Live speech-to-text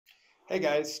Hey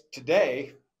guys,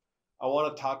 today I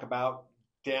want to talk about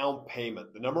down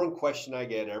payment. The number one question I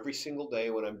get every single day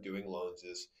when I'm doing loans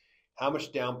is how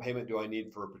much down payment do I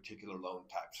need for a particular loan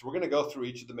type? So we're going to go through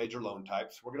each of the major loan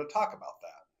types. We're going to talk about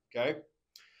that, okay?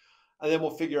 And then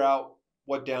we'll figure out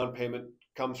what down payment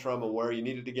comes from and where you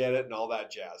needed to get it and all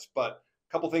that jazz. But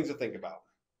a couple things to think about.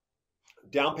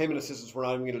 Down payment assistance we're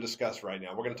not even going to discuss right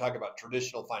now. We're going to talk about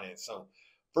traditional finance. So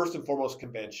first and foremost,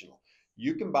 conventional.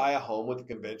 You can buy a home with a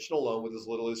conventional loan with as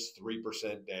little as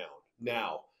 3% down.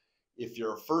 Now, if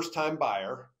you're a first-time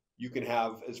buyer, you can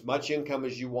have as much income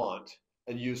as you want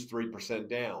and use 3%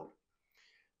 down.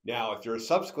 Now, if you're a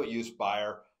subsequent use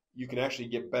buyer, you can actually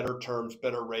get better terms,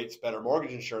 better rates, better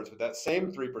mortgage insurance with that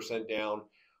same 3% down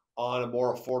on a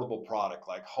more affordable product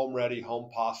like Home Ready,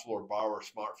 Home Possible, or Borrower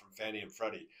Smart from Fannie and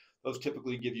Freddie. Those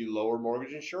typically give you lower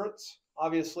mortgage insurance,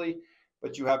 obviously,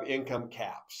 but you have income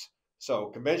caps. So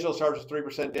conventional starts with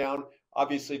 3% down.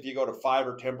 Obviously, if you go to 5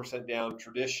 or 10% down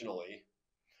traditionally,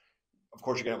 of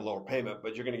course, you're going to have a lower payment,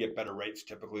 but you're going to get better rates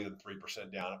typically than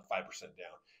 3% down at 5%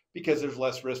 down because there's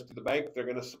less risk to the bank. They're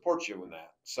going to support you in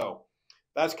that. So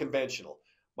that's conventional.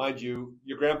 Mind you,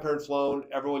 your grandparents' loan,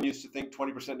 everyone used to think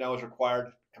 20% down was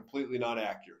required. Completely not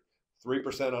accurate.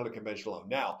 3% on a conventional loan.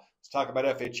 Now, let's talk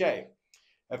about FHA.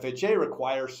 FHA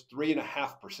requires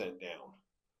 3.5% down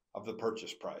of the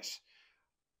purchase price.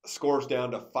 Scores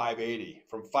down to 580.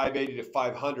 From 580 to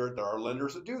 500, there are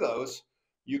lenders that do those.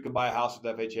 You can buy a house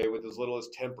with FHA with as little as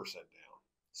 10% down.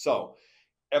 So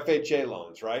FHA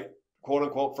loans, right? Quote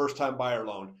unquote first time buyer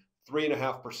loan,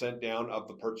 3.5% down of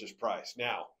the purchase price.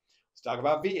 Now, let's talk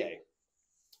about VA.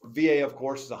 VA, of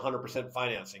course, is 100%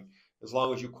 financing as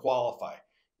long as you qualify.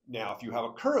 Now, if you have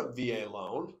a current VA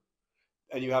loan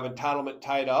and you have entitlement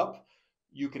tied up,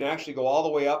 you can actually go all the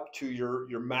way up to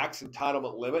your max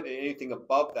entitlement limit, and anything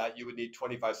above that, you would need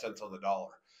 25 cents on the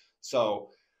dollar.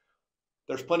 So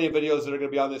there's plenty of videos that are going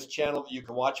to be on this channel that you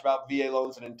can watch about VA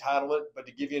loans and entitlement, but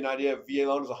to give you an idea, VA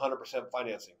loan is 100%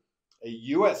 financing.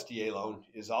 A USDA loan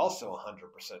is also 100%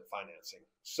 financing.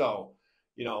 So,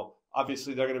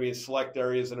 obviously they're going to be in select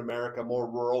areas in America,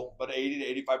 more rural, but 80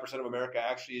 to 85% of America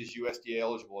actually is USDA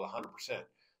eligible at 100%.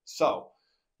 So,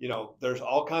 there's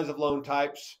all kinds of loan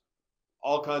types,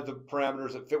 all kinds of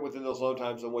parameters that fit within those loan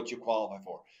types and what you qualify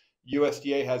for.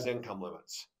 USDA has income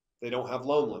limits. They don't have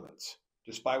loan limits.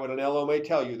 Despite what an LO may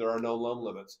tell you, there are no loan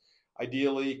limits.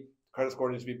 Ideally, credit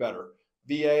score needs to be better.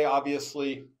 VA,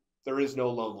 obviously, there is no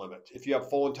loan limit. If you have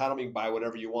full entitlement, you can buy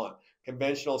whatever you want.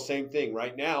 Conventional, same thing.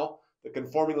 Right now, the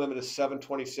conforming limit is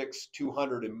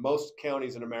 726,200 in most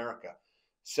counties in America.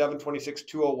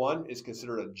 726,201 is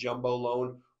considered a jumbo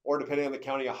loan, or depending on the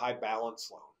county, a high balance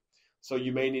loan. So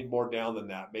you may need more down than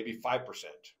that, maybe 5%,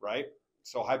 right?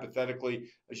 So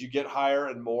hypothetically, as you get higher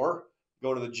and more,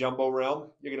 go to the jumbo realm,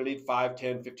 you're going to need 5,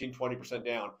 10, 15, 20%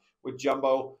 down. With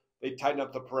jumbo, they tighten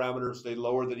up the parameters, they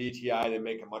lower the DTI, they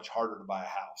make it much harder to buy a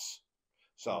house.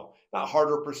 So not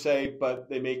harder per se, but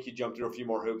they make you jump through a few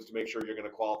more hoops to make sure you're going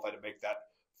to qualify to make that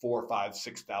 $4,000,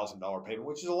 $5,000, $6,000 payment,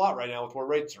 which is a lot right now with where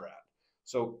rates are at.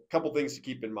 So a couple things to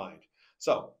keep in mind.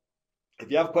 So if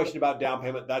you have a question about down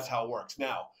payment, that's how it works.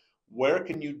 Now, where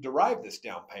can you derive this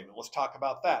down payment? Let's talk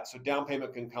about that. So down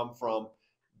payment can come from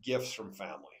gifts from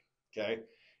family, okay?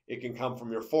 It can come from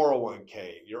your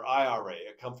 401k, your IRA.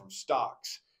 It can come from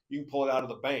stocks. You can pull it out of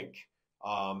the bank.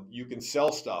 You can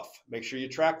sell stuff. Make sure you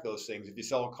track those things. If you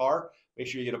sell a car, make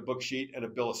sure you get a book sheet and a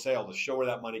bill of sale to show where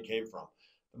that money came from.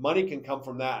 The money can come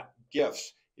from that,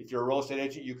 gifts. If you're a real estate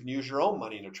agent, you can use your own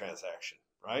money in a transaction,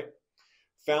 right?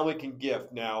 Family can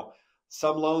gift. Now,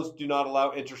 some loans do not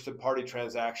allow interested party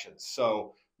transactions.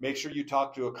 So make sure you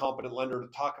talk to a competent lender to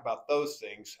talk about those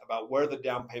things, about where the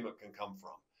down payment can come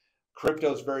from.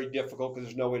 Crypto is very difficult because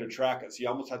there's no way to track it. So you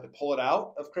almost have to pull it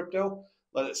out of crypto,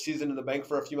 let it season in the bank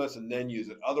for a few months, and then use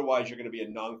it. Otherwise, you're going to be a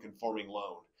non-conforming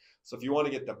loan. So if you want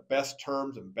to get the best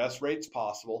terms and best rates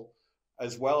possible,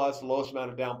 as well as the lowest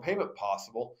amount of down payment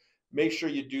possible, make sure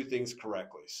you do things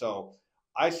correctly. So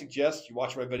I suggest you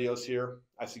watch my videos here.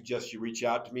 I suggest you reach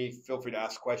out to me. Feel free to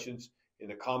ask questions in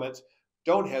the comments.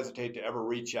 Don't hesitate to ever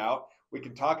reach out. We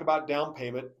can talk about down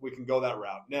payment. We can go that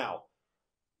route. Now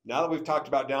that we've talked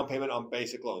about down payment on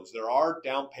basic loans, there are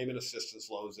down payment assistance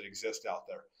loans that exist out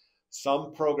there.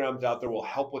 Some programs out there will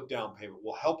help with down payment,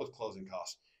 will help with closing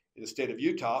costs. In the state of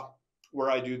Utah,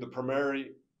 where I do the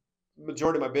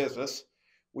majority of my business,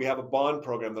 we have a bond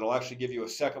program that will actually give you a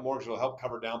second mortgage that will help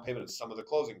cover down payment and some of the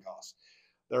closing costs.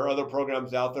 There are other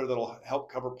programs out there that will help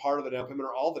cover part of the down payment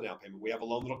or all the down payment. We have a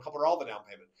loan that will cover all the down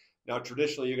payment. Now,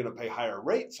 traditionally, you're going to pay higher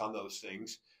rates on those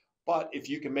things, but if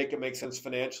you can make it make sense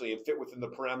financially and fit within the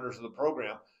parameters of the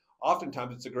program,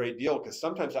 oftentimes it's a great deal because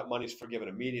sometimes that money is forgiven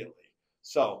immediately.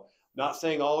 So, not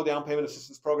saying all down payment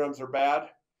assistance programs are bad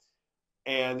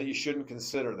and that you shouldn't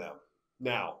consider them.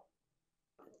 Now,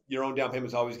 your own down payment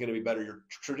is always going to be better. You're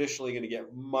traditionally going to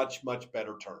get much, much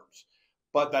better terms,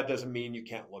 but that doesn't mean you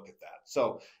can't look at that.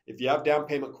 So if you have down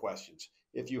payment questions,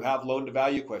 if you have loan to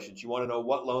value questions, you want to know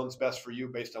what loan's best for you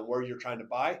based on where you're trying to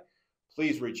buy,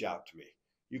 please reach out to me.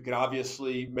 You can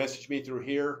obviously message me through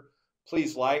here.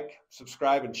 Please like,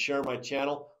 subscribe, and share my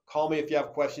channel. Call me if you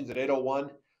have questions at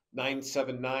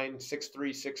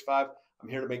 801-979-6365. I'm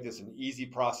here to make this an easy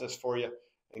process for you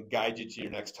and guide you to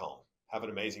your next home. Have an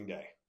amazing day.